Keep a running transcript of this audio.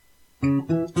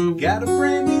Got a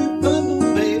brand new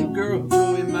bundle, baby girl,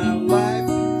 joy in my life.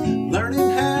 Learning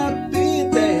how to be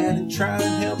a dad and try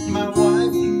and help my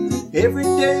wife. Every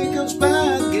day goes by,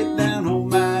 I get down on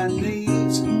my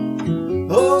knees.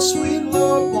 Oh, sweet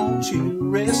Lord, won't you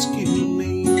rescue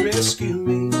me, rescue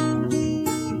me,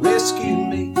 rescue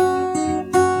me,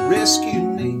 rescue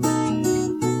me.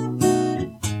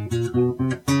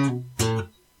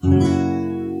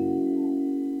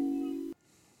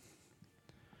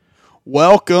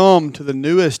 Welcome to the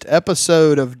newest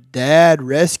episode of Dad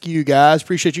Rescue, guys.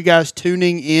 Appreciate you guys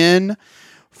tuning in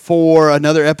for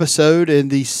another episode in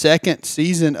the second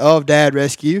season of Dad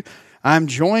Rescue. I'm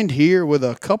joined here with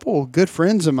a couple of good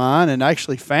friends of mine and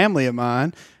actually family of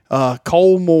mine,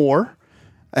 Cole Moore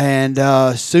and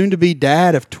soon-to-be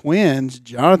dad of twins,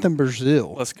 Jonathan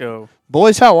Brazil. Let's go.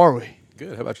 Boys, how are we?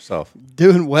 Good. How about yourself?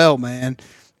 Doing well, man.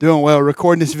 Doing well.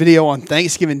 Recording this video on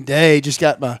Thanksgiving Day. Just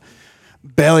got my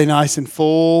belly nice and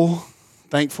full.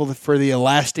 Thankful for the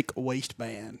elastic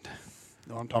waistband.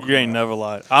 Know what I'm talking You ain't about. never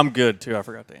lied. I'm good, too. I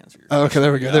forgot to answer your Oh, okay,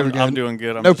 there we go. Yeah, There we go. I'm doing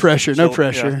good. I'm No just pressure, no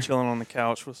pressure. Yeah, chilling on the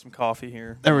couch with some coffee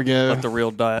here. There we go. Let the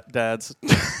real dads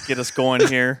get us going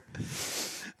here.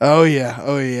 Oh, yeah.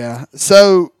 Oh, yeah.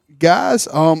 So, guys,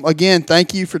 again,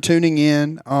 thank you for tuning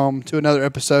in to another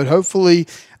episode. Hopefully,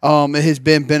 it has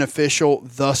been beneficial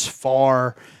thus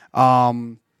far.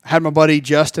 Had my buddy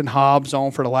Justin Hobbs on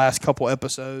for the last couple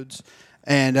episodes,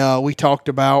 and we talked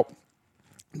about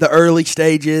the early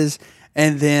stages,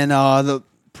 and then the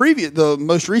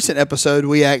most recent episode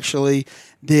we actually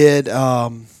did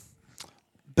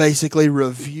basically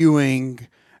reviewing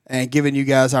and giving you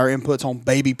guys our inputs on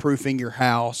baby proofing your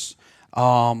house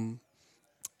and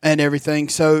everything.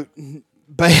 So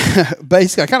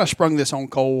basically, I kind of sprung this on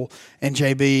Cole and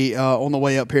JB on the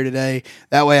way up here today.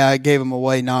 That way I gave them a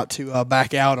way not to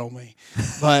back out on me.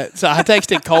 But so I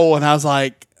texted Cole and I was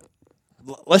like,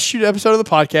 let's shoot an episode of the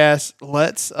podcast.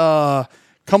 Let's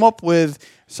come up with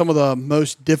some of the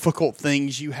most difficult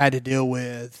things you had to deal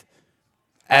with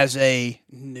as a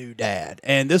new dad.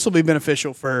 And this will be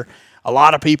beneficial for a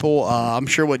lot of people. I'm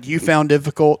sure what you found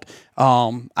difficult,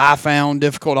 I found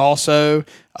difficult also.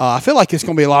 I feel like it's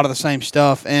going to be a lot of the same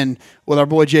stuff. And with our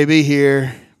boy JB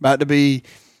here, about to be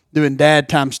doing dad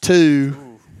times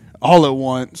 2 all at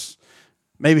once,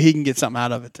 maybe he can get something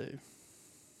out of it too.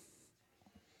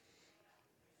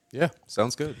 Yeah,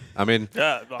 sounds good. I mean,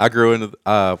 Yeah, I grew into,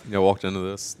 walked into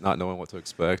this not knowing what to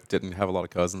expect. Didn't have a lot of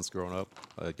cousins growing up,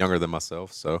 younger than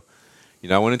myself. So,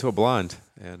 I went into a blind,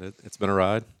 and it's been a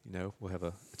ride. We'll have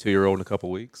a 2-year-old in a couple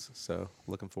weeks, so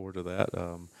looking forward to that.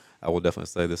 I will definitely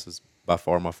say this is by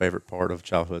far my favorite part of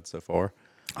childhood so far.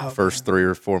 Okay. First 3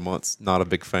 or 4 months, not a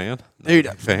big fan. Dude,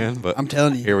 But I'm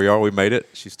telling you. here we are. We made it.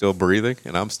 She's still breathing,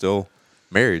 and I'm still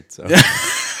married. So.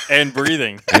 And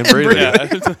breathing. And breathing.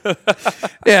 Yeah.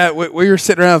 Yeah, we were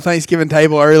sitting around the Thanksgiving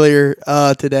table earlier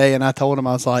today, and I told him,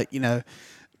 I was like,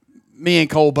 me and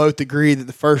Cole both agreed that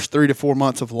the first 3 to 4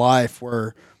 months of life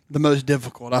were the most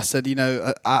difficult. I said,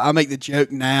 I make the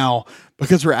joke now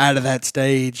because we're out of that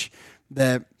stage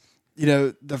that,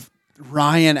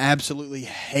 Ryan absolutely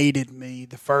hated me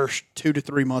the first 2 to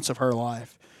 3 months of her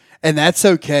life. And that's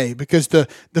okay because the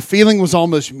feeling was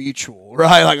almost mutual,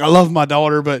 right? Like, I love my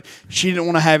daughter, but she didn't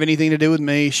want to have anything to do with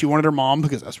me. She wanted her mom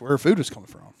because that's where her food was coming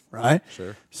from, right?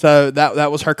 Sure. So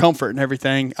that was her comfort and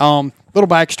everything. Little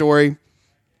backstory.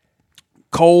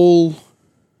 Cole,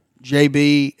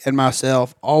 JB, and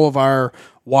myself, all of our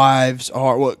wives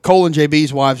Cole and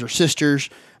JB's wives are sisters.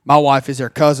 My wife is their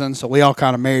cousin, so we all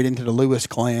kind of married into the Lewis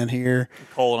clan here.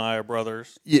 Cole and I are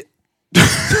brothers. Yeah.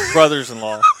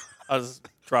 Brothers-in-law. I was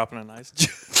dropping a nice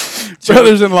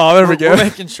Brothers-in-law, there we go. We're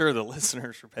making sure the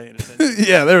listeners are paying attention.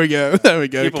 Yeah, there we go. There we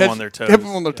go. Keep them on their toes. Keep them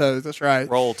on their toes. That's right.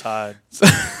 Roll Tide.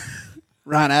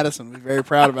 Ryan Addison would be very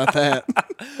proud about that.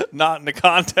 Not in the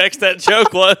context that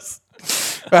joke was.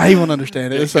 He won't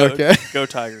understand it. It's okay. Go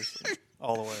Tigers.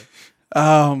 All the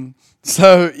way.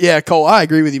 So, yeah, Cole, I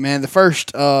agree with you, man. The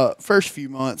first few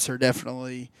months are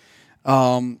definitely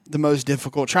the most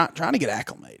difficult, trying to get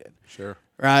acclimated. Sure.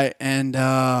 Right? And,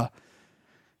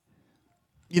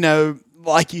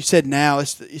 like you said now,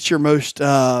 it's your most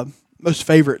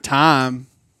favorite time.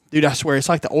 Dude, I swear, it's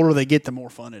like the older they get, the more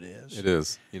fun it is. It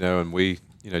is, and we,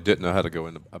 didn't know how to go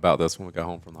into about this when we got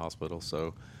home from the hospital.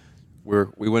 So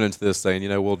we went into this saying,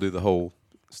 we'll do the whole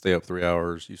stay up 3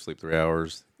 hours, you sleep 3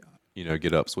 hours,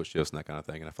 get up, switch shifts and that kind of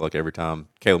thing. And I feel like every time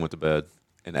Kayla went to bed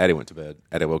and Addie went to bed,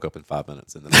 Addie woke up in 5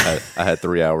 minutes, and then I had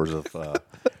 3 hours of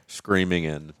screaming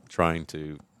and trying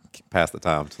to pass the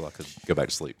time until I could go back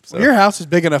to sleep. So Well, your house is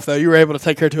big enough, though. You were able to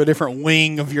take her to a different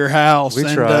wing of your house. we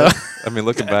and, tried.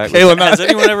 Looking back, Has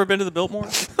anyone ever been to the Biltmore?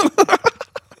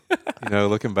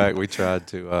 looking back, we tried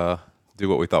to do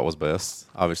what we thought was best.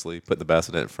 Obviously, put the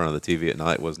bassinet in front of the TV at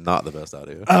night was not the best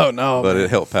idea. Oh no! But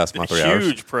it helped pass my 3 hours.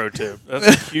 Huge pro tip. That's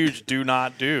a huge do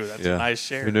not do. That's a nice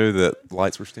share. Who knew that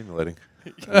lights were stimulating?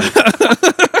 But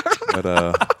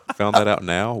found that out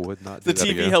now. Would not do The that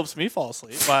TV again. helps me fall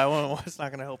asleep. Why it's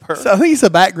not going to help her? So I think it's a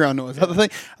background noise. I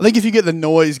think if you get the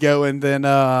noise going, then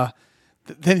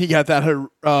you got that.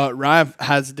 Ryan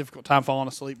has a difficult time falling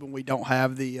asleep when we don't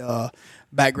have the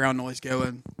background noise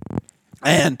going.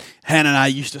 And Hannah and I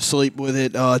used to sleep with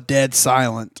it dead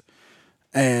silent,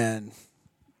 and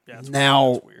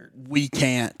now we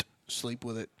can't sleep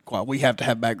with it quiet. We have to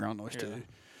have background noise too.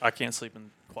 I can't sleep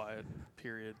in quiet.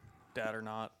 Period. Dad or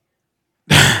not.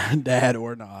 Dad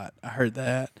or not. I heard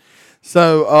that.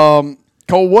 So,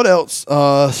 Cole, what else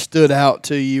stood out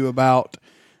to you about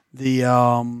the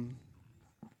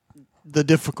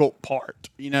difficult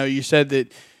part? You said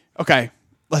that. Okay,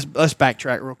 let's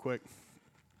backtrack real quick.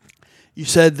 You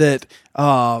said that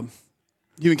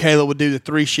you and Kayla would do the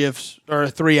 3 shifts or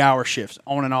 3-hour shifts,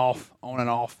 on and off, on and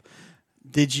off.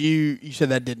 Did you said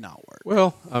that did not work?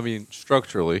 Well, I mean,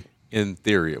 structurally, in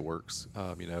theory, it works.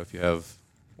 If you have,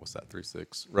 what's that, 3,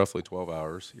 6, roughly 12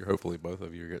 hours, hopefully both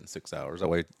of you are getting 6 hours. That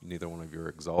way, neither one of you are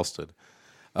exhausted.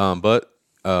 But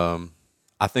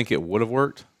I think it would have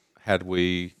worked had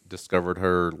we discovered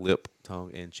her lip,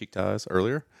 tongue, and cheek ties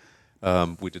earlier.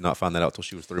 We did not find that out till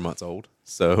she was 3 months old.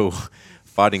 So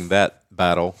fighting that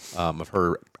battle of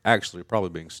her actually probably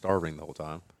being starving the whole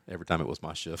time, every time it was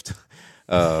my shift,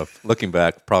 looking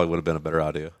back, probably would have been a better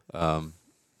idea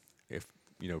if,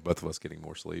 both of us getting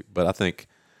more sleep. But I think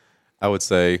I would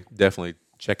say definitely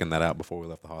checking that out before we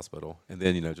left the hospital. And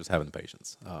then, just having the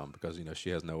patience because,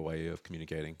 she has no way of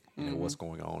communicating, what's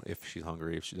going on, if she's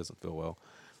hungry, if she doesn't feel well,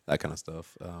 that kind of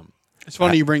stuff. It's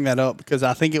funny you bring that up because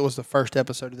I think it was the first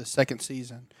episode of the second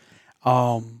season.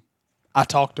 I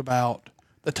talked about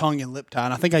the tongue and lip tie,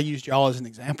 and I think I used y'all as an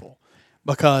example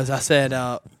because I said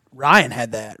Ryan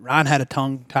had that. Ryan had a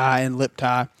tongue tie and lip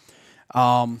tie,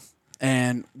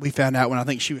 and we found out when I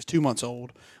think she was 2 months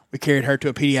old. We carried her to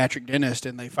a pediatric dentist,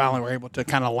 and they finally were able to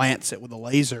kind of lance it with a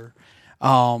laser.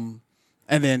 And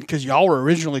then, because y'all were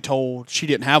originally told she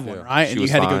didn't have one, right? And you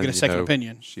had to go get a second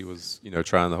opinion. She was,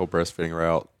 trying the whole breastfeeding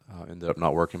route. Ended up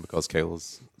not working because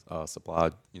Kayla's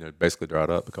supply, basically dried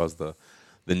up because the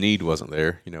need wasn't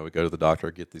there. We go to the doctor,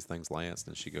 get these things lanced,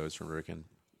 and she goes from drinking,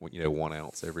 1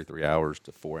 ounce every 3 hours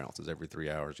to 4 ounces every 3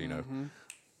 hours,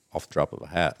 off the drop of a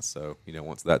hat. So,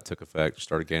 once that took effect, she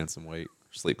started gaining some weight,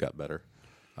 her sleep got better.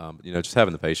 Just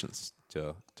having the patience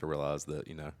to realize that,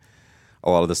 a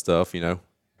lot of this stuff,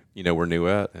 we're new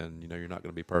at, and, you're not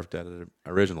going to be perfect at it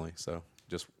originally. So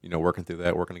just, working through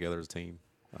that, working together as a team.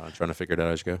 Trying to figure it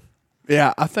out as you go.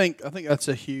 Yeah, I think that's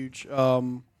a huge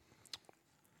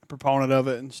proponent of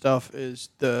it and stuff is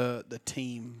the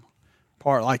team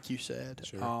part, like you said.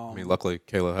 Sure. Luckily,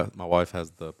 Kayla, my wife,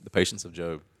 has the patience of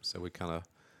Job, so we kind of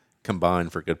combine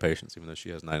for good patience, even though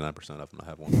she has 99% of them. I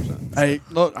have 1%. Hey,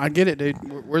 look, I get it,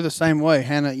 dude. We're the same way.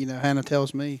 Hannah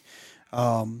tells me,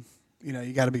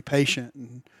 you got to be patient,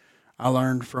 and I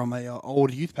learned from a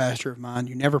old youth pastor of mine,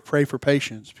 you never pray for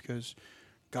patience because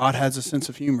God has a sense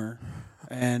of humor.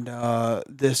 And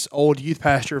this old youth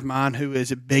pastor of mine who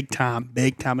is a big time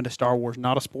into Star Wars,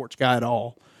 not a sports guy at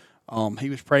all, he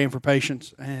was praying for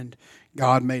patience, and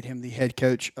God made him the head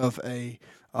coach of a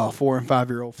 4 and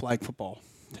 5-year-old flag football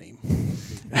team.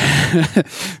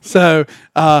 So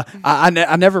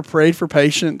I never prayed for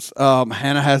patience.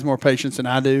 Hannah has more patience than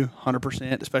I do,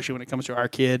 100%, especially when it comes to our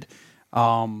kid.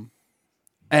 And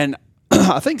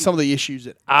I think some of the issues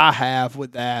that I have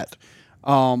with that,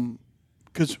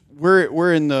 because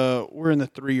we're in the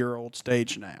 3-year-old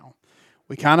stage now.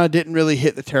 We kind of didn't really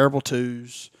hit the terrible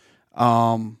 2s.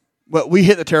 Well, we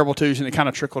hit the terrible 2s, and it kind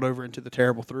of trickled over into the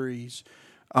terrible 3s.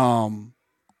 But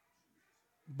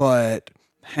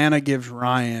Hannah gives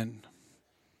Ryan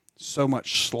so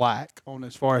much slack on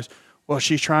as far as, well,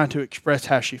 she's trying to express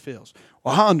how she feels.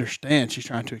 Well, I understand she's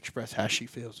trying to express how she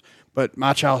feels, but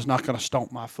my child's not going to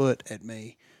stomp my foot at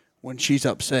me when she's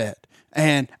upset.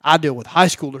 And I deal with high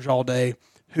schoolers all day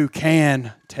who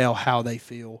can tell how they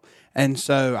feel. And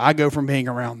so I go from being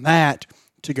around that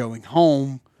to going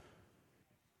home,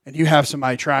 and you have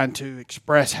somebody trying to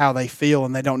express how they feel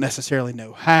and they don't necessarily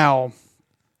know how,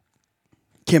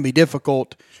 can be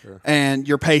difficult. Sure. And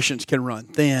your patience can run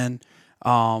thin.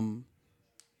 And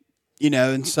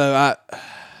so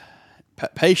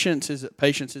patience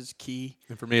is key.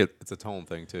 And for me, it's a tone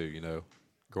thing too.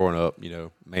 Growing up,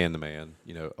 man to man,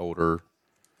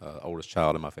 oldest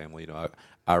child in my family.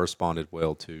 I responded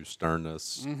well to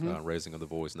sternness, raising of the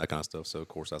voice, and that kind of stuff. So of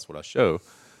course that's what I show.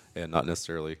 and not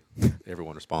necessarily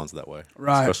everyone responds that way,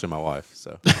 Right. especially my wife.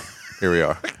 So here we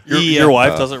are. Your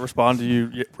wife doesn't respond to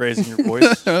you raising your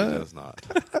voice. She does not.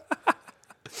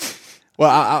 Well,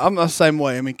 I'm the same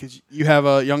way. I mean, because you have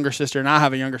a younger sister and I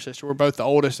have a younger sister. We're both the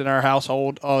oldest in our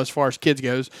household as far as kids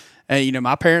goes. And, you know,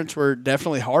 my parents were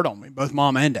definitely hard on me, both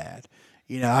mom and dad.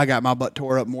 You know, I got my butt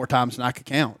tore up more times than I could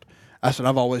count. That's what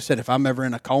I've always said. If I'm ever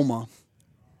in a coma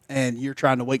and you're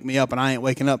trying to wake me up and I ain't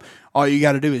waking up, all you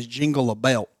got to do is jingle a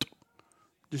belt.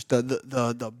 Just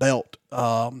the belt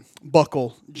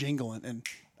buckle jingling, and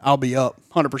I'll be up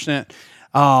 100%.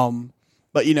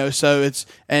 But, you know, so it's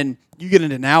 – and you get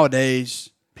into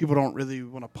nowadays, people don't really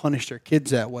want to punish their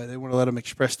kids that way. They want to let them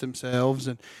express themselves.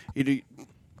 And you do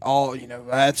all – you know,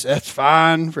 that's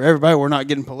fine for everybody. We're not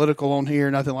getting political on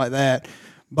here, nothing like that.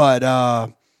 But,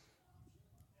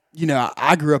 you know,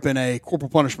 I grew up in a corporal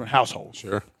punishment household.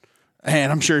 Sure.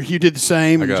 And I'm sure you did the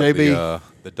same, I got JB.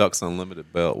 the Ducks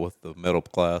Unlimited belt with the metal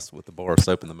clasp with the bar of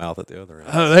soap in the mouth at the other end.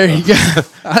 Oh, there you go.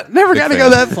 I never got to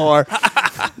go that far.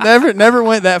 Never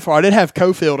went that far. I did have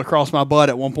Cofield across my butt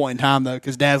at one point in time, though,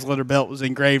 because Dad's leather belt was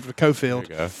engraved with Cofield.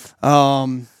 There you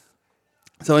go.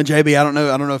 So in JB, I don't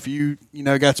know if you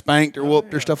got spanked or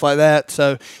whooped or stuff like that.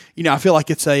 So, you know, I feel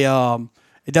like it's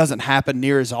it doesn't happen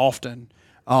near as often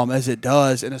as it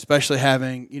does, and especially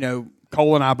having, you know,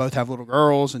 Cole and I both have little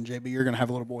girls, and JB, you're going to have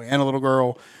a little boy and a little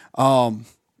girl.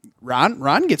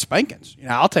 Ryan gets spankings. You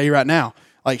know, I'll tell you right now,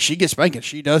 like, she gets spankings.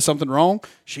 She does something wrong,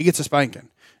 she gets a spanking.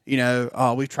 You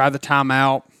know, we've tried the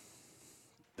timeout.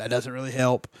 That doesn't really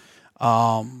help.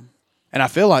 And I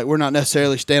feel like we're not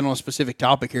necessarily staying on a specific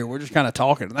topic here. We're just kind of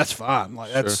talking, and that's fine.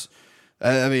 Like, that's,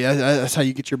 I mean, that's how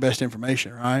you get your best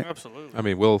information, right? Absolutely. I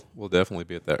mean, we'll definitely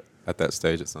be at that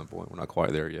stage at some point. We're not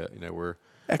quite there yet. You know, we're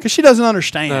because she doesn't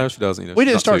understand. no, she doesn't. You know, We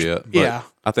she's didn't not start. too yet. But Yeah,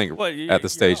 I think Well, at the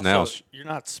stage now, you're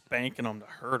not spanking them to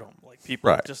hurt them. Like, people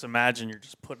Right. just imagine you're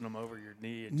just putting them over your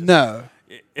knee. And just, no,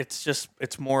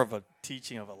 it's more of a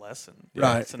teaching of a lesson.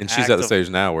 Right. It's an and she's act at the of- stage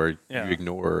now where Yeah.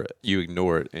 you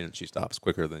ignore it, and she stops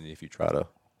quicker than if you try to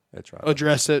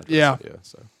address it. Yeah. Yeah.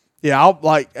 So Yeah, I'll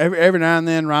like every now and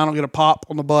then Ryan will get a pop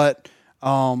on the butt.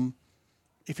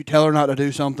 If you tell her not to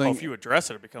do something, Well, if you address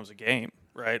it, it becomes a game,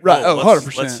 right? Right. Oh, let's-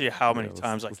 100%. Let's see how many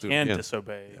times I let's do it can again.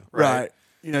 disobey. right?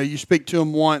 You know, you speak to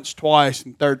him once, twice,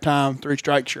 and third time, 3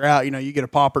 strikes, you're out. You know, you get a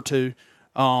pop or two.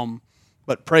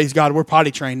 But praise God, we're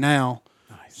potty trained now.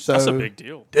 So, That's a big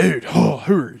deal. dude. Oh,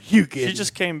 who are you kidding? She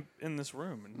just came in this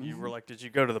room, and you were like, "Did you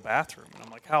go to the bathroom?" And I'm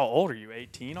like, "How old are you?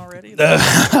 18 already?"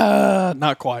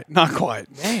 not quite.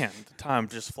 Man, the time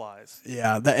just flies.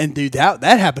 Yeah, and dude, that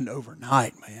happened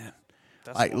overnight, man.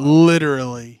 That's Like wild.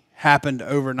 literally happened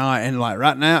overnight, and like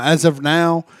right now, as of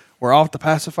now, we're off the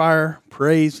pacifier.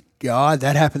 Praise God,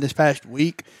 that happened this past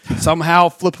week. Somehow,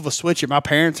 flip of a switch at my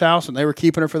parents' house, and they were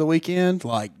keeping her for the weekend.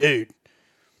 Like, dude,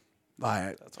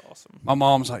 like That's awesome. my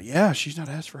mom's like, yeah, she's not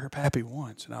asked for her pappy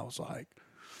once, and I was like,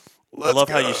 I love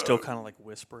how you still kind of like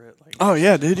whisper it. Like, oh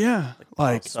yeah, dude, yeah,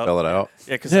 like pops up. spell it out.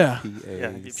 Yeah, because yeah.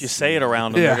 if you say it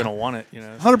around them, Yeah. they're gonna want it. You know.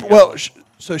 So 100. you Well, gotta-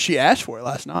 so she asked for it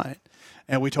last night,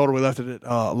 and we told her we left it at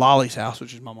Lolly's house,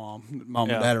 which is my mom. Mom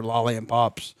Yeah. and dad are Lolly and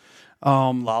Pops.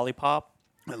 lollipop.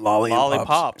 Lolly and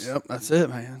Lollipops. Yep, that's it,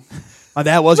 man. My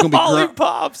dad was gonna be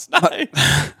Lollipops. Nice.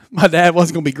 my dad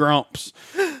was gonna be Grumps,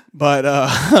 but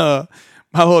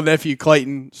my little nephew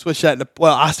Clayton switched that.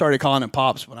 I started calling him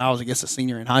Pops when I was, I guess, a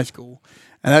senior in high school,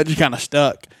 and that just kind of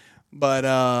stuck. But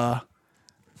yeah,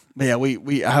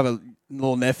 I have a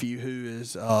little nephew who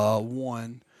is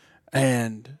 1,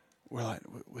 and we're like,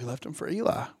 we left him for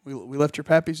Eli. We left your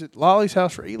pappies at Lolly's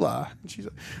house for Eli, and she's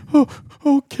like, oh,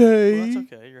 okay, Well,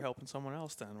 that's okay. You're helping someone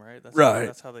else then, right? That's Right.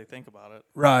 That's how they think about it.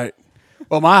 right.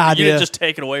 Well, my You idea, didn't just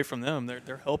take it away from them.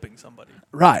 They're helping somebody.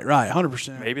 right,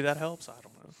 100%. Maybe that helps. I don't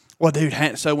know. Well,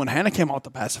 dude, so when Hannah came off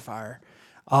the pacifier,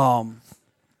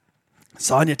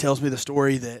 Sonia tells me the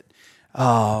story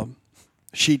that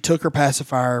she took her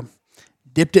pacifier,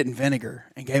 dipped it in vinegar,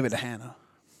 and gave it to Hannah.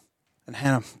 And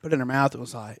Hannah put it in her mouth and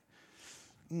was like,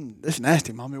 this is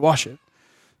nasty, Mommy, wash it.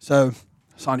 So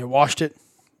Sonia washed it,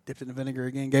 dipped it in vinegar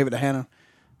again, gave it to Hannah.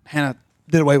 Hannah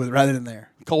did away with it right then and there.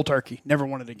 Cold turkey, never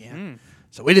wanted it again.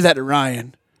 So we did that to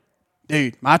Ryan.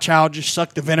 Dude, my child just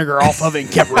sucked the vinegar off of it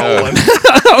and kept rolling.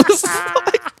 I was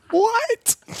like,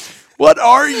 what? What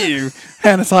are you?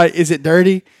 Hannah's like, is it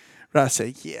dirty? But I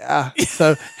said, yeah.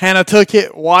 So Hannah took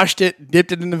it, washed it,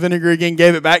 dipped it in the vinegar again,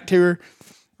 gave it back to her.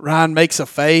 Ryan makes a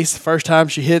face the first time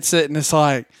she hits it, and it's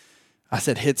like, I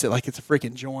said hits it like it's a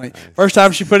freaking joint. First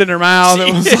time she put it in her mouth,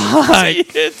 it was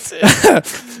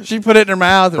like, she put it in her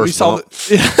mouth, and we saw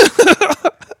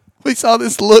we saw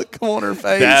this look come on her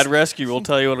face. Dad rescue will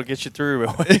tell you what'll get you through.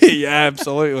 Yeah,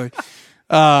 absolutely.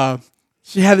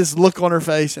 she had this look on her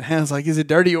face, and Hannah's like, "Is it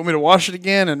dirty? You want me to wash it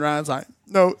again?" And Ryan's like,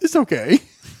 "No, it's okay."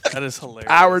 That is hilarious.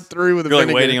 Powered through with a You're like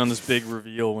vinegar. waiting on this big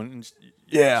reveal when she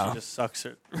just sucks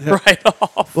it Yep. right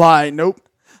off. Like, nope.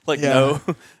 Like Yeah.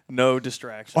 no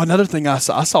distraction. Oh, another thing I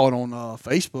saw it on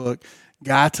Facebook.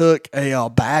 Guy took a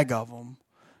bag of them,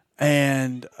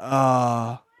 and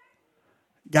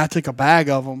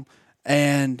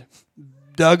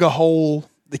dug a hole.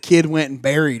 The kid went and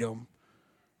buried them,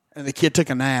 and the kid took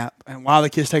a nap. And while the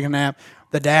kid's taking a nap,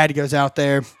 the dad goes out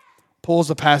there, pulls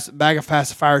the bag of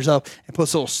pacifiers up, and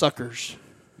puts little suckers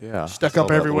Yeah. stuck I saw up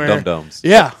that, everywhere. Dum dums.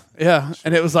 Yeah, yeah.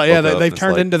 And it was like, yeah, they've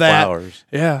turned into that. Flowers.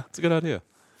 Yeah. It's a good idea.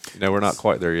 We're not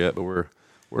quite there yet, but we're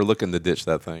looking to ditch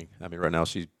that thing. I mean, right now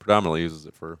she predominantly uses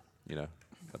it for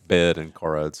a bed and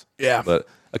car rides. Yeah. But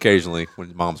occasionally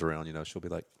when mom's around, she'll be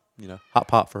like, hot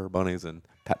pot for her bunnies and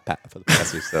pat for the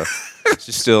passy stuff.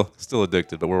 She's still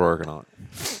addicted, but we're working on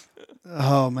it.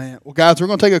 Oh, man. Well, guys, we're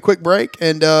going to take a quick break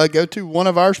and go to one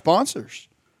of our sponsors.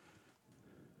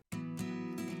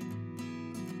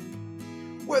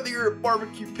 Whether you're a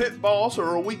barbecue pit boss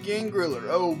or a weekend griller,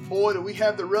 oh boy, do we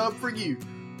have the rub for you.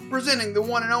 Presenting the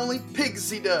one and only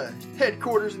Pixie Dust,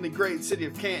 headquarters in the great city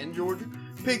of Canton, Georgia.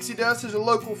 Pixie Dust is a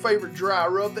local favorite dry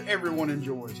rub that everyone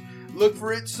enjoys. Look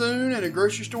for it soon in a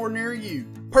grocery store near you.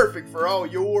 Perfect for all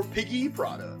your piggy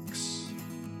products.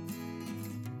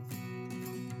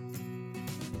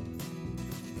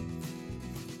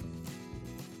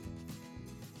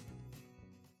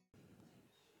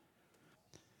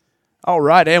 All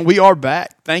right, and we are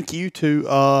back. Thank you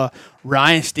to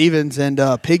Ryan Stevens and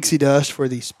Pixie Dust for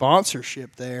the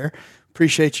sponsorship there.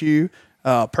 Appreciate you.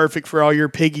 Perfect for all your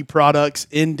piggy products,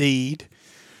 indeed.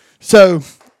 So,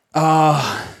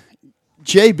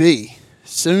 JB,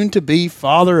 soon to be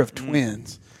father of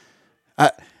twins.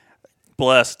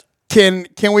 Blessed. Can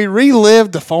we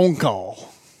relive the phone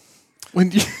call? When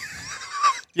you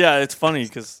Yeah, it's funny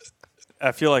because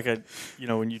I feel like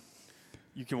when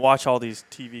you can watch all these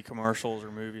TV commercials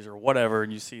or movies or whatever,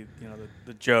 and you see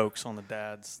the jokes on the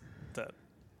dads that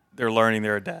they're learning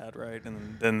they're a dad, right?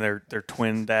 And then they're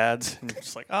twin dads, and you're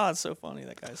just like, oh, it's so funny,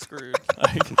 that guy's screwed.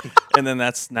 And then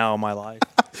that's now my life.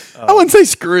 I wouldn't say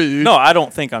screwed. No, I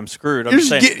don't think I'm screwed. I'm You're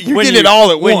just just saying you're getting it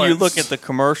all at when once. you look at the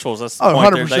commercials, that's the Oh,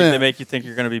 point. 100%. They make you think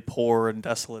you're going to be poor and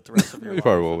desolate the rest of your You life.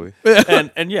 probably will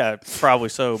be. And yeah, probably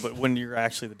so. But when you're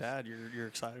actually the dad, you're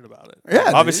excited about it.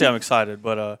 Yeah, obviously dude. I'm excited,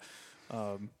 but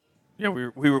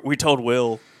we told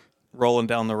Will rolling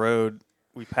down the road.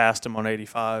 We passed him on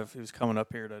 85. He was coming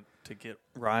up here to get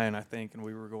Ryan, I think, and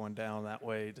we were going down that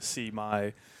way to see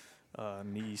my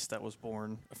niece that was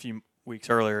born a few weeks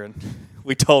earlier. And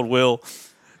we told Will,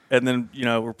 and then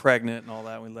we're pregnant and all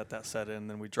that. And we let that set in. And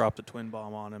then we dropped a twin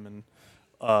bomb on him,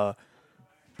 and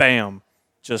bam,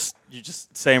 just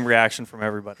same reaction from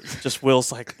everybody. Just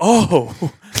Will's like,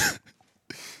 oh,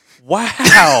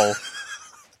 wow,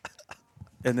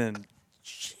 and then.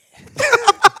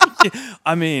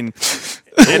 I mean,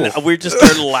 and we just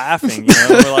started laughing.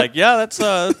 We're like, yeah, that's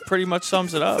pretty much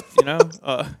sums it up.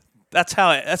 That's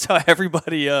how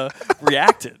everybody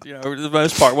reacted. For the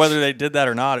most part, whether they did that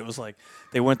or not, it was like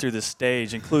they went through this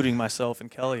stage, including myself and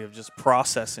Kelly, of just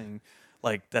processing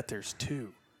like that. There's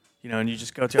two. And you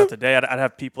just go throughout the day. I'd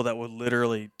have people that would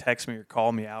literally text me or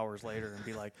call me hours later and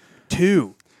be like,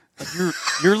 two. Like,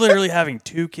 you're literally having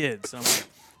two kids. And I'm like,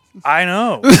 I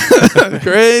know.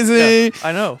 Crazy. Yeah,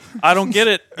 I know. I don't get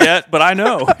it yet, but I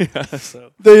know.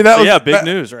 So, Dude, that was big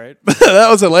news, right? that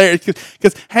was hilarious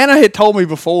because Hannah had told me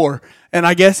before, and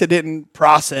I guess it didn't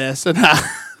process. And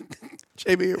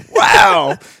JB,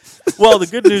 wow. Well, the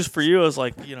good news for you is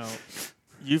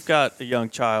you've got a young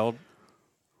child.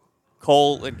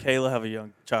 Cole and Kayla have a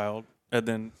young child. And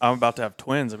then I'm about to have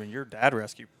twins. I mean, your Dad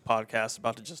Rescue podcast is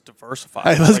about to just diversify.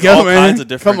 Hey, let's like go, all man. kinds of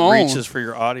different Come on. reaches for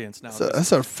your audience now.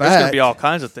 That's a There's fact. going to be all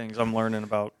kinds of things I'm learning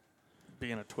about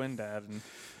being a twin dad, and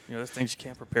there's things you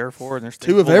can't prepare for, and there's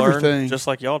things Two of we'll learn, everything. just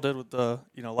like y'all did with the,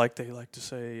 like they like to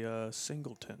say,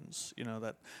 singletons.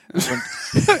 That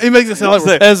He makes it sound like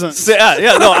we're peasants.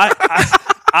 yeah. No,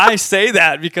 I say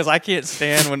that because I can't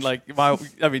stand when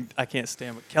I can't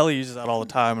stand, but Kelly uses that all the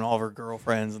time and all of her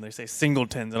girlfriends, and they say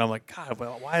singletons, and I'm like, God,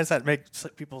 well, why does that make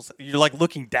people? You're like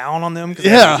looking down on them because they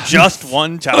have just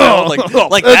one child.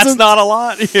 Like that's not a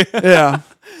lot. Yeah,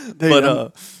 dude,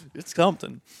 but it's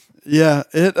something. Yeah,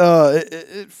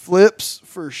 it flips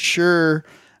for sure.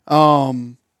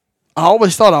 I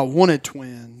always thought I wanted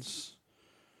twins.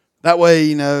 That way,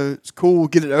 it's cool.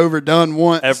 Get it over, done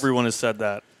once. Everyone has said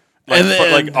that. And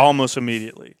then- Almost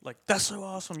immediately. Like, that's so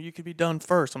awesome. You could be done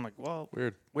first. I'm like, well,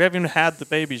 Weird. we haven't even had the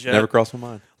babies yet. Never crossed my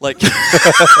mind. Like,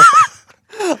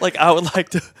 like I would like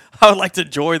to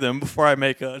enjoy them before I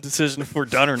make a decision if we're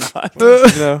done or not.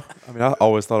 I mean, I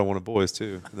always thought I wanted boys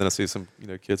too. And then I see some,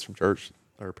 kids from church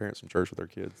or parents from church with their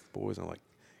kids, boys, and I'm like,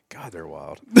 God, they're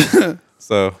wild.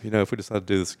 So, if we decide to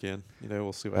do this again,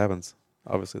 we'll see what happens.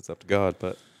 Obviously, it's up to God,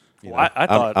 but I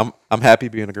thought I'm happy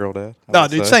being a girl dad. No,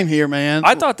 dude, same here, man.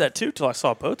 I thought that too till I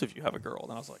saw both of you have a girl,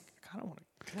 and I was like, I kind of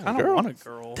want a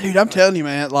girl. Dude, I'm telling you,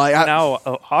 man. Like now,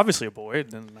 obviously a boy,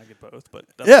 and then I get both, but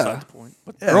that's Yeah. beside the point.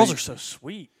 But Yeah. girls are so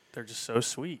sweet. They're just so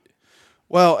sweet.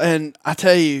 Well, and I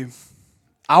tell you,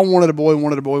 I wanted a boy,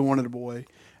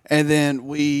 and then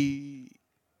we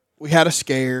had a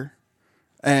scare,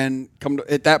 and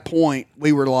at that point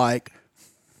we were like,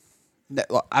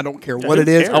 I don't care what who it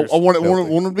is. I cares? want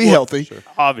it to be healthy, Sure.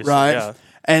 Obviously, right? yeah.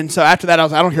 And so after that,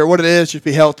 I don't care what it is, just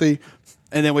be healthy.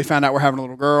 And then we found out we're having a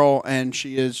little girl, and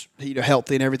she is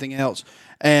healthy and everything else.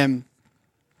 And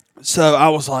so I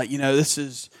was like, this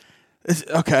is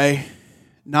okay.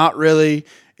 Not really.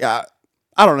 Yeah,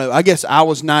 I don't know. I guess I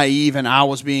was naive and I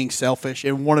was being selfish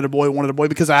and wanted a boy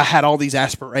because I had all these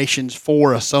aspirations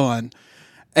for a son.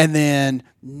 And then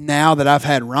now that I've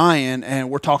had Ryan and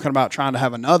we're talking about trying to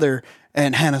have another,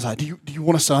 and Hannah's like, do you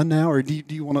want a son now, or do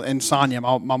you want to? And Sonia,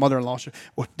 my mother-in-law, she,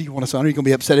 well, do you want a son? Are you gonna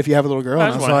be upset if you have a little girl? I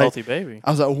And just was want a like, healthy baby.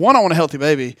 I was like, one, I want a healthy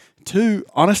baby. Two,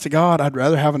 honest to God, I'd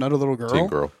rather have another little girl. Team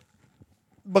girl.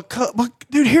 But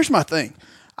dude, here's my thing.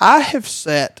 I have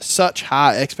set such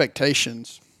high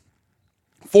expectations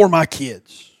for my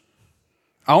kids.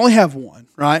 I only have one,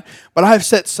 right? But I have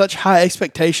set such high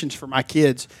expectations for my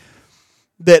kids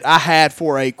that I had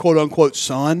for a quote-unquote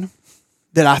son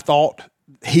that I thought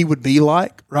he would be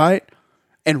like, right?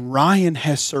 And Ryan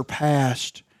has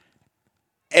surpassed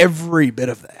every bit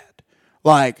of that.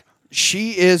 Like,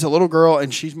 she is a little girl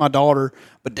and she's my daughter,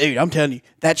 but dude, I'm telling you,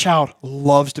 that child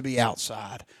loves to be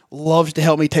outside, loves to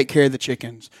help me take care of the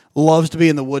chickens, loves to be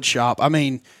in the wood shop. I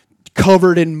mean,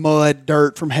 covered in mud,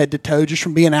 dirt from head to toe just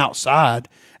from being outside.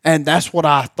 And that's what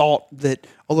I thought that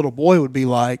a little boy would be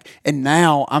like. And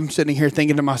now I'm sitting here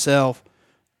thinking to myself,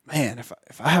 man,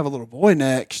 if I have a little boy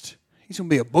next, he's going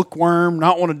to be a bookworm,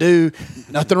 not want to do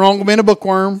nothing wrong with being a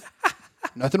bookworm.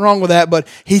 Nothing wrong with that, but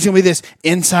he's going to be this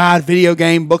inside video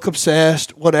game, book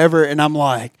obsessed, whatever. And I'm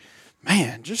like,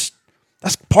 man,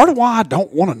 that's part of why I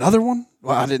don't want another one.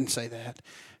 Well, I didn't say that.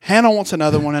 Hannah wants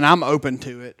another one, and I'm open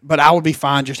to it, but I would be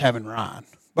fine just having Ryan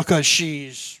because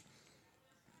she's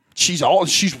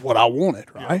what I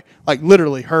wanted, right? Yeah. Like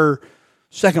literally her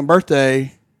second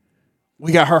birthday,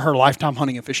 we got her lifetime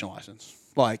hunting and fishing license.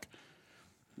 Like,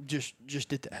 just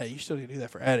did that. Hey, you still need to do that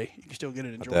for Addie. You can still get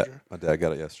it in Georgia. My dad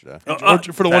got it yesterday.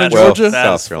 Georgia, for the one in Georgia?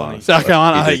 South Carolina. South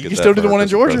Carolina. Hey, you can still do the one in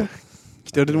Georgia.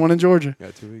 Still did the one in Georgia.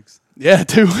 Got 2 weeks. Yeah,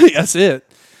 2 weeks. That's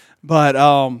it. But,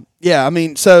 yeah, I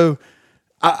mean, so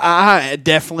I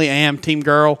definitely am team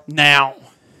girl. Now,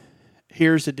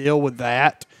 here's the deal with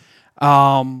that.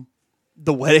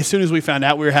 As soon as we found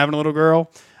out we were having a little girl,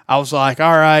 I was like,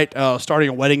 all right, starting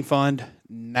a wedding fund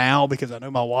now because I know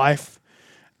my wife.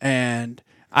 And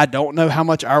I don't know how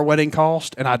much our wedding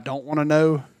cost, and I don't want to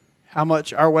know how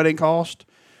much our wedding cost.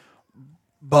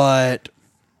 But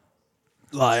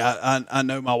like I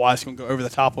know my wife's gonna go over the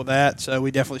top with that, so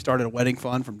we definitely started a wedding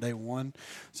fund from day one.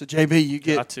 So JB, you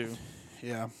get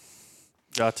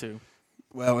got to.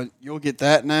 Well, you'll get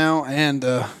that now, and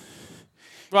well,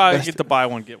 I get to buy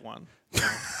one get one.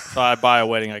 So I buy a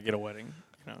wedding, I get a wedding.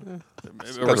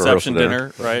 A reception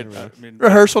dinner, right? I mean,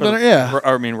 rehearsal dinner, yeah.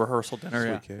 Rehearsal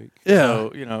dinner, Sweet cake. Yeah.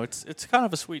 So it's kind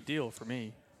of a sweet deal for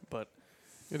me, but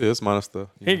it is minus the.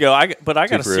 Here you go. I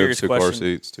got a serious two question. Car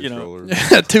seats, two strollers,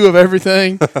 two of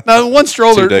everything. No, one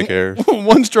stroller, 2 daycares,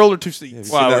 one stroller, 2 seats. Have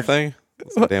you seen that thing?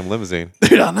 It's a damn limousine.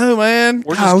 Dude, I know, man.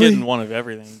 We're just getting one of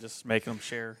everything, just making them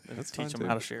share. That's teach them too.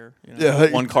 how to share. Yeah,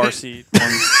 one car seat,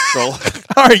 one stroller.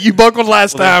 All right, you buckled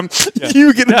last time. Yeah.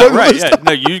 You get buckled right. this Yeah, time.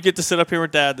 no, you get to sit up here with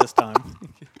Dad this time.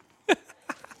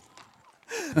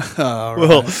 All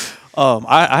right. Well,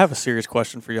 I have a serious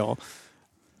question for y'all.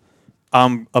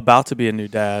 I'm about to be a new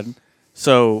dad,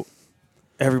 so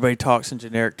everybody talks in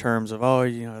generic terms of,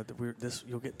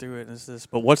 you'll get through it and this.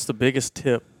 But what's the biggest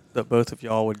tip that both of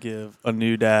y'all would give a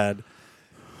new dad?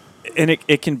 And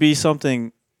it can be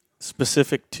something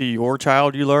specific to your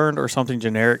child you learned or something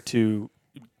generic to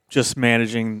just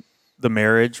managing the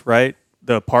marriage, right?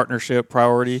 The partnership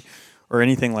priority or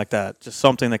anything like that. Just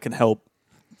something that can help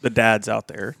the dads out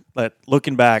there. But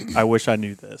looking back, I wish I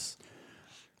knew this.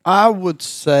 I would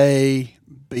say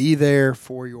be there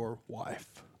for your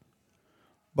wife,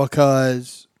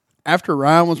 because after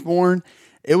Ryan was born,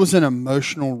 it was an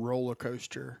emotional roller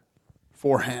coaster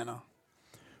for Hannah,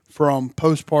 from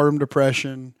postpartum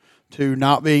depression to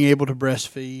not being able to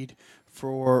breastfeed,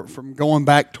 from going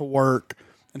back to work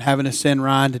and having to send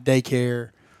Ryan to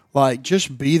daycare. Like,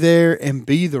 just be there and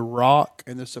be the rock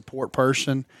and the support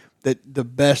person, that the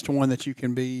best one that you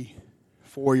can be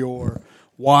for your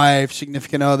wife,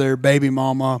 significant other, baby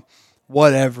mama,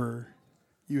 whatever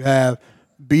you have.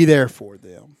 Be there for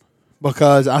them.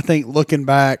 Because I think, looking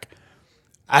back,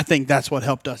 I think that's what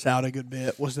helped us out a good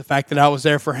bit, was the fact that I was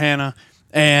there for Hannah,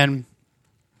 and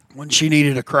when she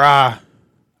needed to cry,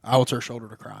 I was her shoulder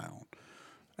to cry on.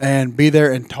 And be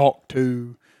there and talk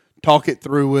it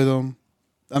through with them.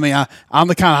 I mean, I'm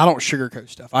the kind, I don't sugarcoat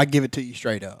stuff. I give it to you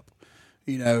straight up,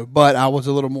 but I was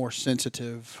a little more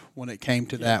sensitive when it came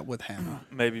to that with Hannah.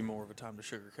 Maybe more of a time to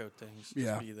sugarcoat things.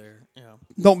 Yeah. Be there. Yeah.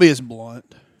 Don't be as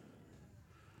blunt.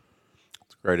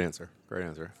 It's a great answer. Great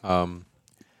answer. I'm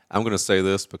going to say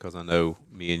this because I know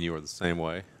me and you are the same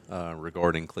way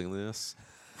regarding cleanliness.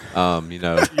 You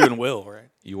and Will, right?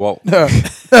 You walk. Not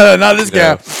this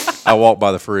guy. I walk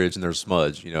by the fridge and there's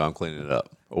smudge. I'm cleaning it up,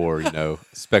 or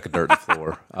speck of dirt in the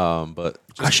floor. But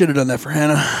I should have done that for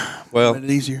Hannah. Well, made it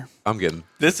easier. I'm getting.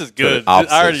 This is good. I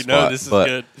I already know this is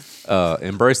good.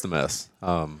 Embrace the mess.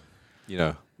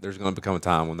 There's going to become a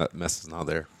time when that mess is not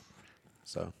there.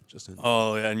 So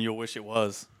Oh yeah, and you'll wish it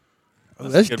was.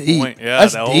 That's a good deep. point. Yeah,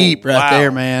 that's deep right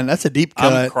there, man. That's a deep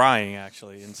cut. I'm crying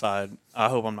actually inside. I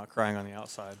hope I'm not crying on the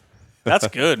outside. That's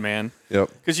good, man. Yep.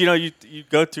 Because you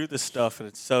go through this stuff and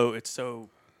it's so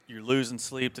you're losing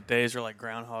sleep. The days are like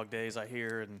Groundhog Days, I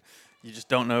hear, and you just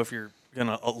don't know if you're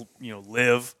gonna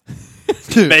live,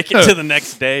 make it to the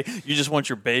next day. You just want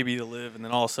your baby to live, and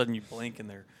then all of a sudden you blink and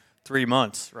they're 3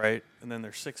 months, right? And then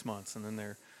they're 6 months, and then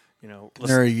they're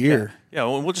they're a year. Yeah,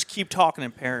 well, we'll just keep talking in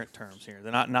parent terms here.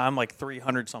 They're not. Now I'm like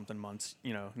 300 something months.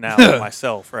 Now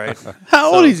myself, right?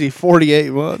 How old is he?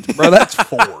 48 months, bro. That's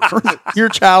 4. Your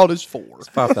child is 4. It's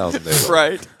 5,000 days.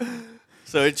 Right.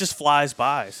 So it just flies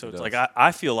by. So it's like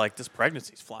I feel like this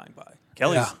pregnancy's flying by.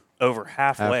 Kelly's over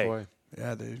halfway.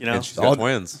 Yeah, dude. And she's got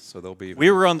twins, so they'll be.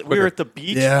 We were at the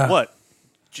beach. Yeah. What?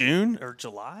 June or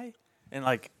July, and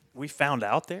we found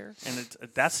out there, and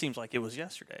that seems like it was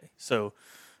yesterday. So.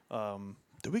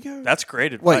 Did we go? That's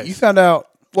great advice. Wait, you found out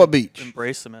what beach?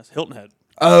 Embrace the mess. Hilton Head.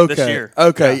 Okay. This year.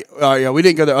 Okay. Yeah. We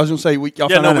didn't go there. I was going to say, y'all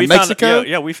found out in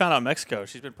Mexico? We found out in Mexico.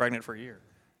 She's been pregnant for a year.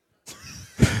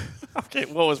 Okay,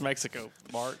 what was Mexico?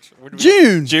 March?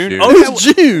 June. June? Oh, it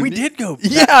was June. We did go.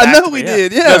 Yeah, I know we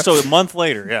did. Yeah. So a month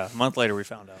later. Yeah, a month later we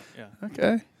found out. Yeah.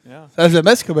 Okay. Yeah. That's a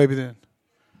Mexico baby then.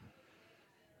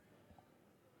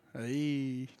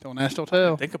 Hey, don't ask, don't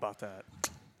tell. Think about that.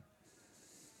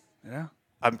 Yeah.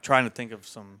 I'm trying to think of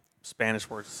some Spanish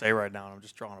words to say right now, and I'm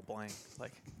just drawing a blank.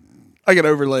 Like, I can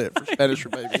overlay it for Spanish for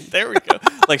baby. there we go.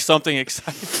 Like something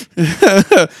exciting.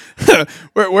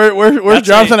 Where's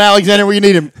Jonathan Alexander? Where you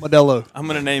need him? Modelo. I'm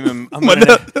gonna name him. I'm gonna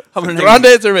name Grande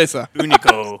cerveza.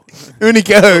 Unico.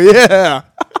 Unico. Yeah.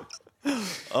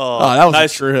 Oh, that was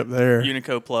nice a trip there.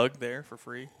 Unico plug there for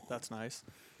free. That's nice.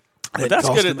 But that's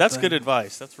good. That's good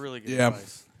advice. That's really good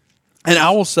advice. And I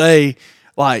will say,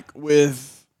 like with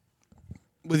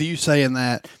you saying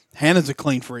that, Hannah's a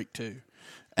clean freak too,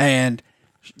 and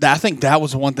I think that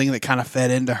was the one thing that kind of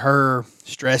fed into her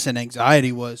stress and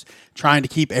anxiety, was trying to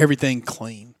keep everything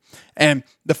clean. And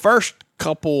the first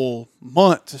couple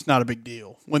months, it's not a big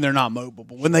deal when they're not mobile,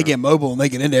 but when they get mobile and they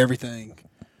get into everything,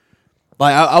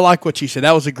 like I like what you said.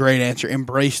 That was a great answer.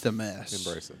 Embrace the mess.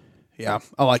 Embrace it. Yeah,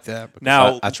 I like that. Because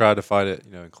now I tried to fight it,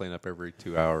 and clean up every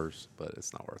 2 hours, but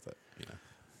it's not worth it.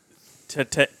 To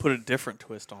put a different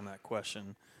twist on that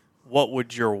question, what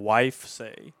would your wife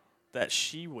say that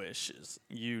she wishes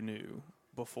you knew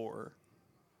before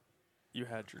you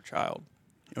had your child?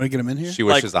 You want to get him in here? She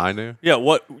wishes I knew. Yeah,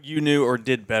 what you knew or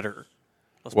did better.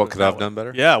 What could I have done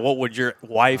better? Yeah, what would your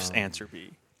wife's answer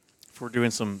be? If we're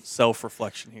doing some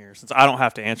self-reflection here, since I don't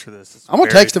have to answer this, it's I'm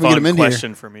gonna text him and get him in here.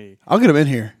 Question for me. I'll get him in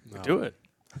here. No. Do it.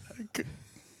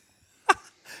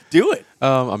 Do it.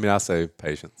 I say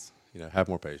patience. Have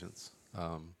more patience.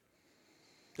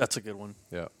 That's a good one.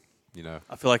 Yeah.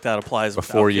 I feel like that applies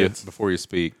before you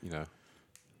speak.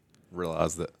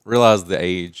 Realize the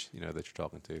age that you're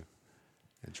talking to,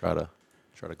 and try to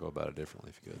go about it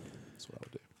differently if you could. That's what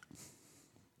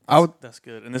I would do. That's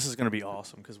good, and this is going to be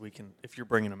awesome because we can. If you're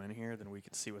bringing them in here, then we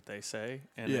can see what they say,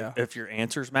 and if your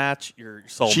answers match, your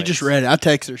soulmates. She just read it. I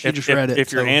texted her. She just read it.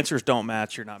 If your answers don't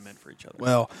match, you're not meant for each other.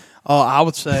 Well, I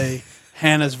would say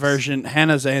Hannah's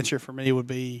answer for me would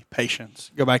be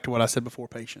patience. Go back to what I said before,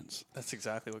 patience. That's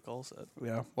exactly what Cole said.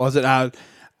 Yeah. Was it?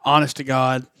 Honest to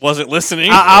God. Wasn't listening.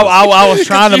 I was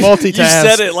trying to multitask. You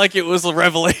said it like it was a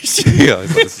revelation. Yeah,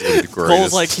 this is the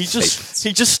Cole's like, he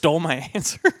just stole my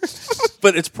answer.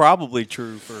 But it's probably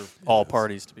true for all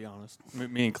parties, to be honest,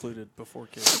 me included, before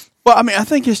kids. Well, I mean, I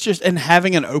think it's just in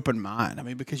having an open mind. I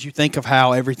mean, because you think of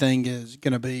how everything is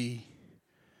going to be,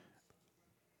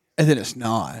 and then it's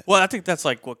not. Well, I think that's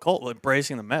like what Colt,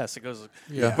 embracing the mess. It goes,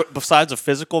 Yeah. But besides a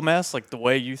physical mess, like the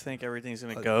way you think everything's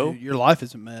going to go, Dude, your life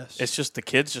is a mess. it's just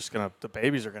the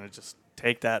babies are going to just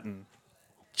take that and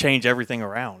change everything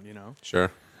around, you know?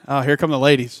 Sure. Oh, here come the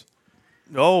ladies.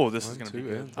 Oh, this is going to be 2,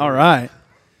 good. and All right.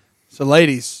 So,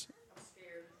 ladies,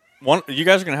 You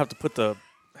guys are going to have to put the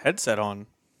headset on,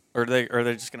 or are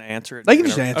they just going to answer it? they can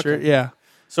just answer it. Okay. Yeah.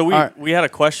 So All right. we had a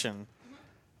question.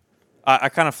 I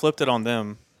kind of flipped it on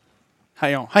them.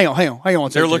 Hang on. One They're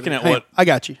second, looking JB. at Hang what- on. I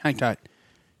got you. Hang tight.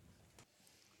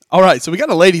 All right. So we got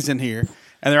the ladies in here,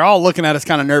 and they're all looking at us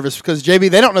kind of nervous because JB,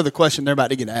 they don't know the question they're about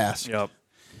to get asked. Yep.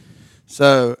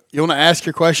 So you want to ask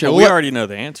your question? Well, we already know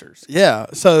the answers. Yeah.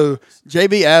 So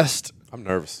JB asked. I'm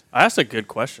nervous. I asked a good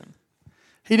question,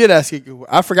 He did ask a good.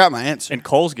 I forgot my answer. and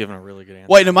Cole's given a really good answer.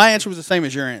 Wait, no, my answer was the same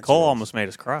as your answer. Cole almost made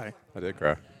us cry. I did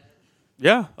cry.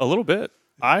 Yeah, a little bit.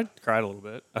 I cried a little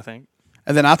bit, I think.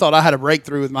 And then I thought I had a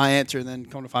breakthrough with my answer, and then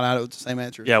come to find out it was the same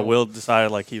answer. as Yeah, Cole. Will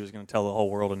decided like he was going to tell the whole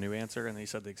world a new answer, and he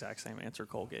said the exact same answer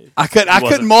Cole gave. I couldn't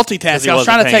wasn't- multitask. 'cause he I was wasn't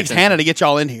trying to paying text attention. Hannah to get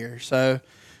y'all in here. So,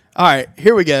 all right,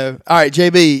 here we go. All right,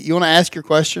 JB, you want to ask your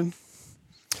question?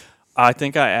 I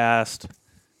think I asked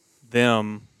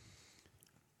them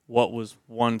what was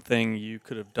one thing you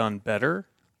could have done better,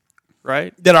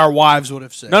 right? That our wives would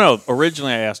have said. No.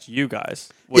 Originally, I asked you guys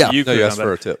what Yeah. you No, could you have asked done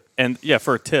for a better. tip. And yeah,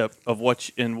 for a tip of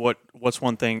what's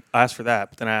one thing. I asked for that,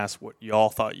 but then I asked what y'all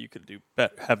thought you could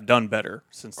have done better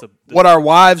since the. What our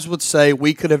wives would say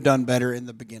we could have done better in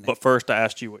the beginning. But first, I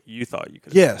asked you what you thought you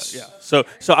could. Yes. have done.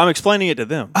 Yeah. So I'm explaining it to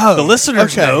them. Oh, The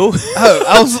listeners okay. know. Oh,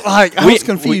 I was like, I was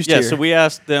confused Yeah. here. So we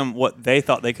asked them what they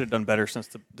thought they could have done better since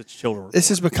the children were This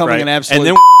born, is becoming right? an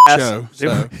absolute and then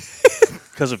show. So.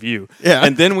 because of you. Yeah.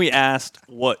 And then we asked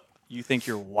what you think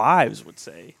your wives would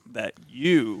say that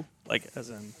you, like, as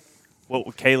in, what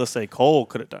would Kayla say Cole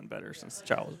could have done better since the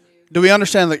child was. Do we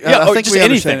understand? I or think just we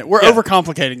understand anything. it. We're Yeah.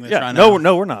 overcomplicating this Yeah. right No,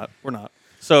 now. we're not. We're not.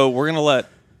 So we're going to let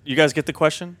you guys get the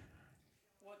question.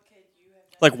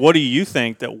 Like, what do you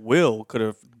think that Will could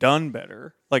have done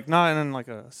better? Like, not in like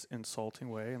a insulting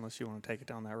way, unless you want to take it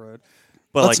down that road.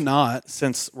 But Let's like, not.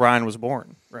 since Ryan was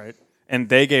born, right? And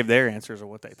they gave their answers of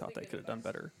what they thought they could have done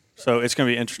better. So it's going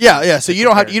to be interesting. Yeah. So to you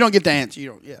don't compare. get the answer. You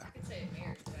don't. Yeah.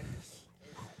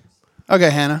 Okay,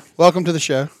 Hannah. Welcome to the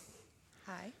show.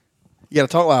 Hi. You got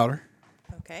to talk louder.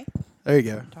 Okay. There you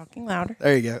go. Talking louder.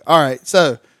 There you go. All right.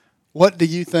 So, what do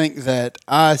you think that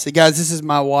I say, guys? This is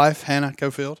my wife, Hannah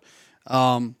Cofield.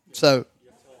 So.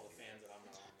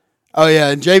 Oh yeah,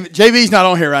 and JB's not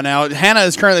on here right now. Hannah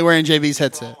is currently wearing JB's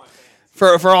headset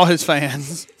for all his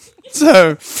fans.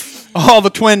 So, all the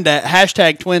twin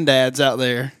dads out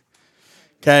there.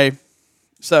 Okay.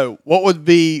 So, what would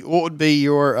be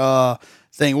your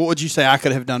thing? What would you say I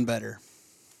could have done better?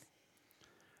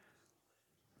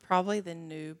 Probably the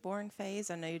newborn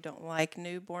phase. I know you don't like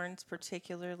newborns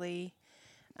particularly,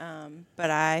 but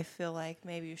I feel like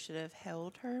maybe you should have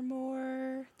held her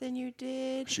more than you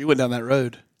did. She went down that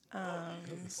road.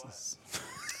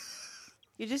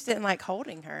 You just didn't like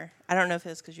holding her. I don't know if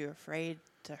it's because you were afraid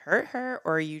to hurt her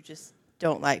or you just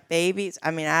don't like babies.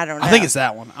 I mean, I don't know. I think it's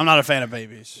that one. I'm not a fan of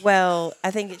babies. Well, I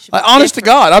think it should Like, be honest to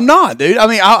different. God, I'm not, dude. I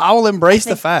mean, I will embrace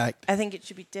the think- fact. I think it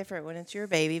should be different when it's your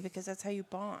baby because that's how you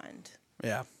bond.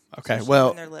 Yeah. Okay. Especially Well,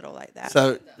 when they're little like that.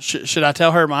 so should I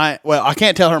tell her my? Well, I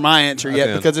can't tell her my answer I yet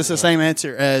can. because it's the same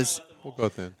answer as. We'll go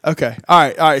then. Okay. All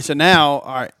right. So now,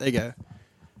 all right. There you go.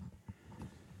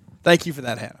 Thank you for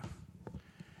that, Hannah.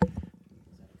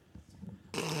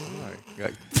 All right. We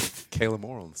got Kayla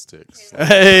Moore on the sticks.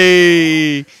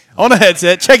 Hey, on a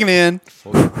headset, checking in.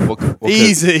 What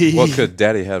Easy. What could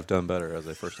Daddy have done better as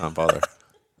a first-time father?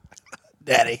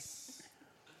 Daddy.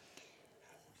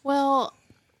 Well,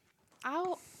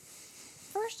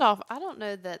 first off, I don't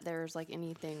know that there's like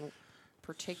anything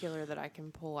particular that I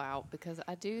can pull out because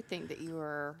I do think that you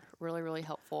were really, really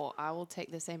helpful. I will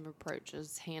take the same approach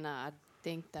as Hannah. I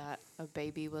think that a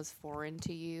baby was foreign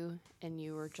to you and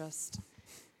you were just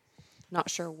not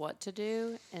sure what to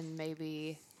do and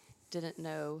maybe didn't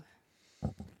know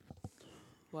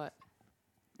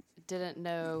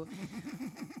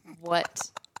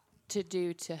what to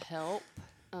do to help.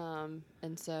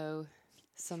 And so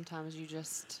sometimes you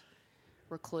just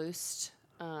reclused,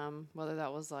 whether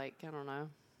that was like, I don't know,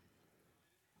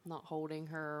 not holding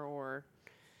her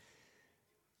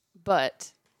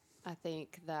but I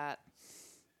think that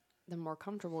the more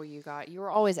comfortable you got, you were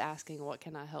always asking, what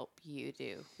can I help you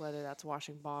do? Whether that's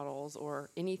washing bottles or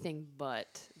anything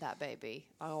but that baby.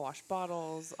 I'll wash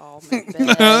bottles, I'll make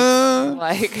beds.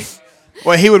 Like,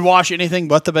 Well, he would wash anything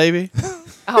but the baby.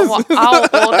 I'll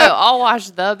wash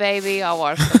the baby, I'll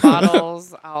wash the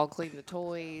bottles, I'll clean the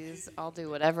toys, I'll do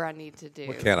whatever I need to do.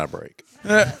 What can I break?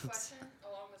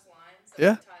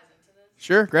 Yeah.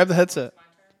 Sure. Grab the headset.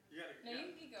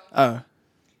 Oh.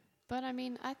 But I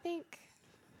mean, I think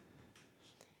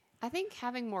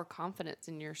having more confidence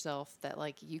in yourself that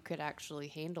like you could actually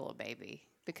handle a baby,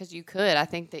 because you could. I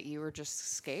think that you were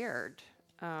just scared.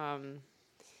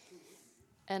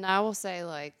 And I will say,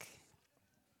 like,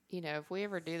 you know, if we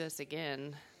ever do this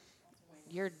again,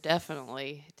 you're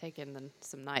definitely taking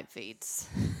some night feeds.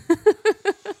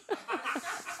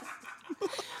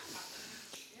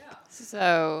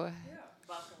 So,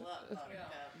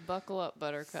 buckle up,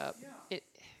 Buttercup.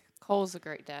 Cole's a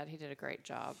great dad. He did a great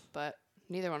job, but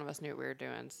neither one of us knew what we were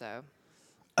doing. So,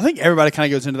 I think everybody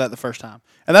kind of goes into that the first time.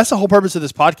 And that's the whole purpose of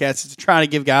this podcast, is to try to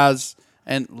give guys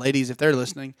and ladies, if they're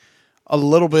listening, a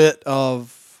little bit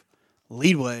of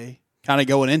leeway kind of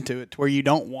going into it to where you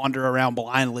don't wander around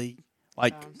blindly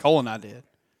like Cole and I did.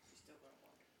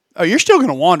 Oh, you're still going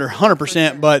to wander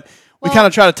 100%, but we kind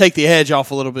of try to take the edge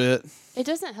off a little bit. it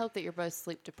doesn't help that you're both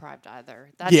sleep deprived either.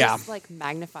 That Yeah. just like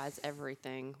magnifies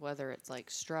everything, whether it's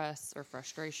like stress or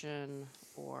frustration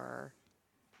or.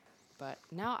 But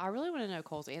now I really want to know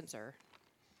Cole's answer.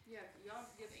 Yeah, y'all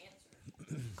give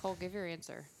answers. Cole, give your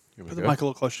answer. Here we Put the go. mic a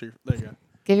little closer to you. There you go.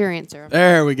 Give your answer.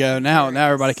 There we go. Now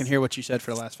everybody can hear what you said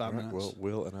for the last 5 All right, minutes. well,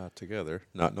 Will and I together,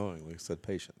 not knowingly, said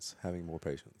patience, having more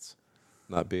patience,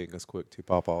 not being as quick to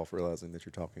pop off, realizing that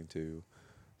you're talking to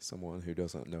someone who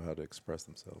doesn't know how to express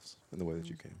themselves in the way that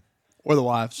you can. Or the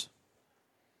wives.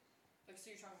 Like, so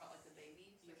you're talking about like the baby?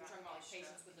 You're talking about like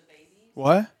patience with the baby?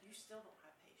 What? You still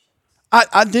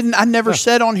don't have patience. I never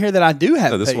said on here that I do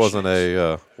have No, this patience. wasn't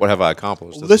a what have I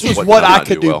accomplished. Well, this is was what did I not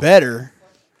could do well. better.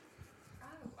 I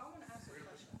want to ask a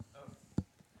question.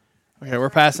 Okay,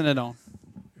 we're passing it on.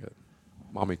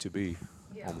 Mommy to be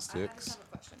on the sticks.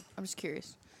 I'm just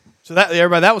curious. So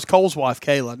that was Cole's wife,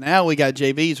 Kayla. Now we got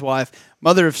JB's wife,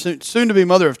 mother of soon to be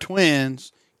mother of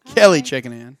twins, Kelly, Hi.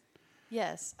 checking in.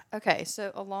 Yes. Okay.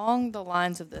 So along the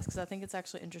lines of this, because I think it's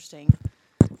actually interesting.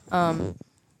 Can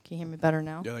you hear me better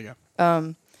now? Yeah, there you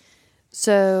go.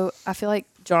 So I feel like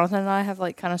Jonathan and I have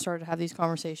like kind of started to have these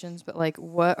conversations, but like,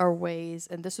 what are ways?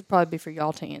 And this would probably be for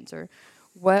y'all to answer.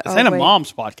 What This are ain't a ways-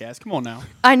 mom's podcast. Come on now.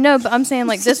 I know, but I'm saying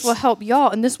like this will help y'all,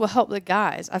 and this will help the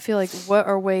guys. I feel like what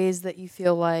are ways that you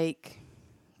feel like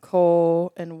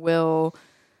Cole and Will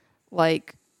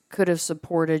like could have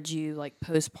supported you like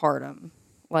postpartum?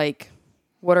 Like,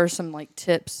 what are some like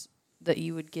tips that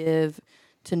you would give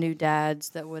to new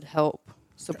dads that would help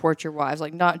support your wives?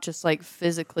 Like not just like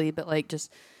physically, but like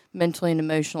just mentally and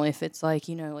emotionally. If it's like,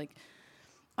 you know, like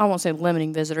I won't say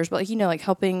limiting visitors, but like, you know, like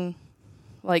helping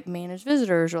like manage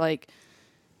visitors or like,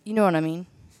 you know what I mean?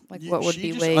 Like what would she be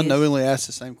just ways? unknowingly asked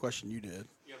the same question you did.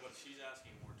 Yeah, but she's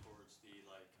asking more towards the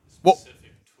like Well-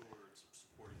 specific towards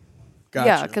supporting your wife. Gotcha.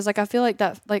 Yeah, because like I feel like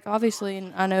that, like obviously,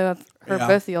 and I know I've heard Yeah.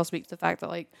 both of y'all speak to the fact that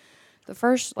like the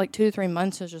first like 2 to 3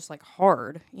 months is just like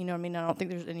hard. You know what I mean? I don't think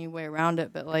there's any way around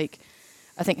it, but like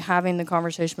I think having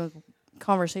the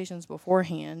conversations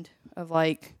beforehand of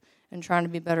like and trying to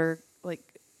be better like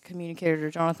communicator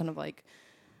to Jonathan of like,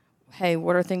 hey,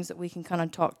 what are things that we can kind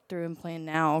of talk through and plan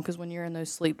now? Because when you're in those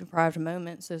sleep deprived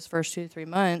moments, those first 2 to 3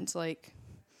 months, like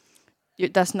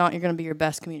that's not you're going to be your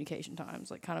best communication times.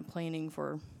 Like kind of planning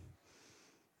for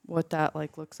what that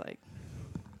like looks like.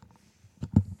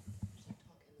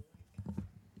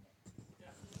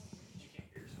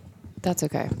 That's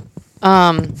okay.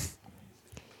 I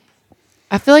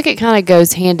feel like it kind of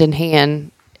goes hand in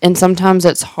hand, and sometimes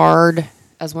it's hard.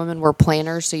 As women, we're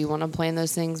planners, so you want to plan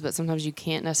those things, but sometimes you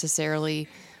can't necessarily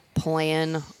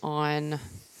plan on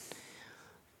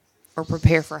or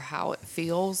prepare for how it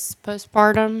feels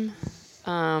postpartum.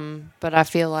 But I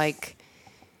feel like,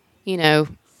 you know,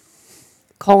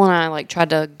 Cole and I like tried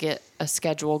to get a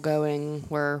schedule going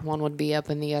where one would be up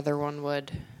and the other one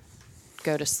would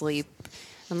go to sleep,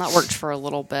 and that worked for a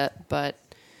little bit. But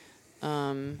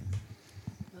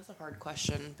that's a hard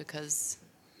question because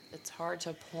it's hard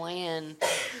to plan.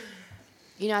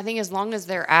 You know, I think as long as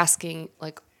they're asking,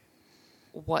 like,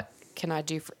 what can I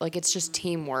do for, like, it's just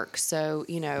teamwork. So,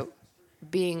 you know,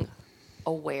 being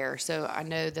aware. So I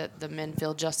know that the men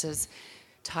feel just as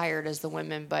tired as the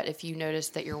women, but if you notice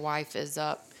that your wife is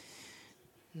up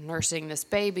nursing this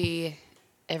baby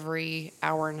every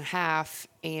hour and a half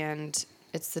and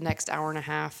it's the next hour and a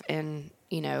half and,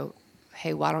 you know,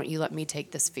 hey, why don't you let me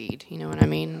take this feed? You know what I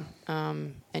mean?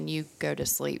 And you go to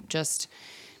sleep. Just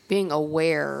being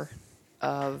aware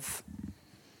of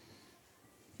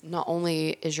not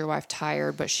only is your wife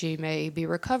tired, but she may be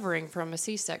recovering from a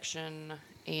C-section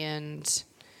and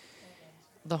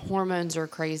the hormones are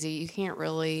crazy. You can't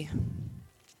really,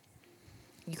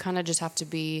 you kind of just have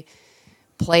to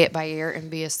play it by ear and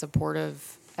be as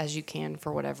supportive as you can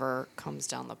for whatever comes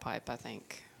down the pipe, I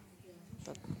think.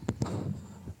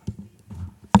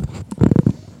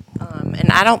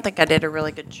 And I don't think I did a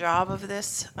really good job of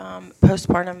this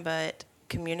postpartum, but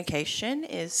communication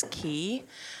is key.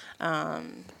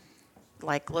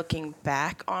 Like looking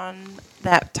back on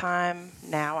that time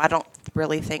now, I don't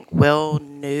really think Will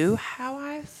knew how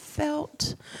I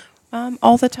felt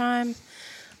all the time.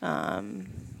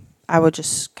 I would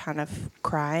just kind of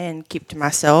cry and keep to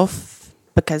myself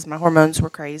because my hormones were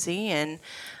crazy and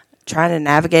trying to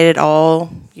navigate it all.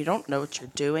 You don't know what you're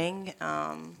doing.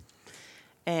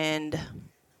 And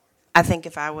I think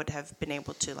if I would have been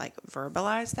able to like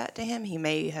verbalize that to him, he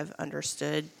may have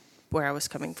understood where I was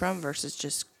coming from versus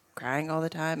just crying all the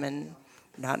time and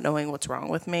not knowing what's wrong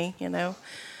with me, you know.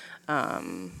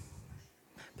 But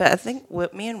I think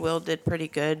me and Will did pretty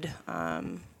good.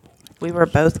 We were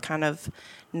both kind of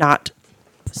not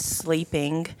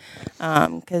sleeping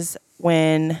because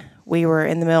when we were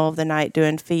in the middle of the night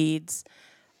doing feeds,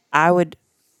 I would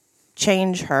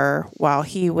change her while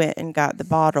he went and got the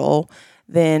bottle.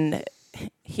 Then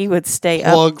he would stay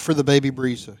up. Plug for the Baby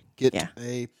Breeza. Get Yeah.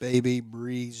 a Baby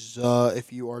Breeza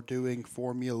if you are doing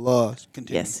formula.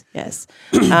 Continue. Yes.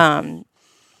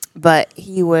 But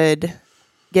he would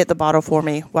get the bottle for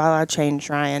me while I changed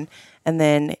Ryan, and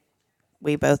then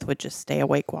we both would just stay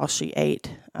awake while she ate,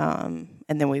 and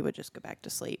then we would just go back to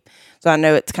sleep. So I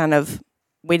know it's kind of,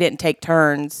 we didn't take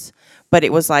turns, but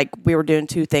it was like we were doing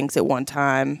two things at one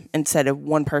time instead of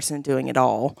one person doing it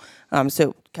all.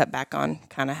 So it cut back on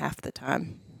kind of half the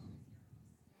time.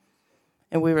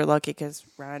 And we were lucky because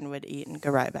Ryan would eat and go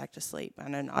right back to sleep. I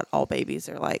know not all babies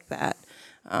are like that,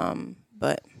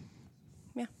 but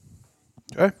yeah.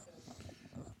 Okay.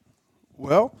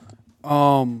 Well,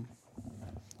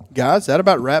 guys, that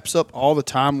about wraps up all the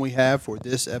time we have for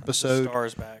this episode.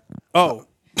 Stars back. Oh,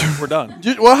 we're done.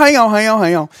 Well, hang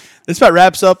on. This about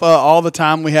wraps up all the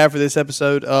time we have for this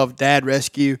episode of Dad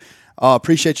Rescue.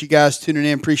 Appreciate you guys tuning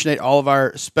in. Appreciate all of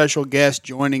our special guests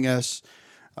joining us.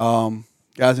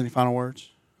 Guys, any final words?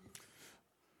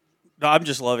 No, I'm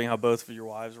just loving how both of your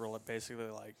wives were basically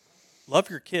like, love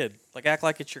your kid. Like, act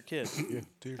like it's your kid.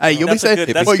 Hey, you'll be That's a saying, good-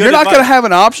 that's well, good you're not going to advice. have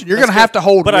an option. You're going to have to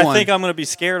hold But one. I think I'm going to be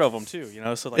scared of them too, you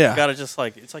know? So, like, Yeah. you got to just,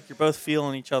 like, it's like you're both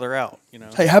feeling each other out, you know?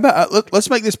 Hey, how about let's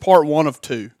make this part 1 of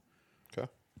 2. Okay.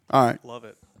 All right. Love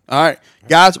it. All right.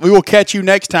 Guys, we will catch you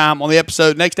next time on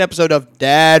the next episode of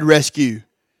Dad Rescue.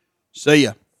 See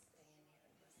ya.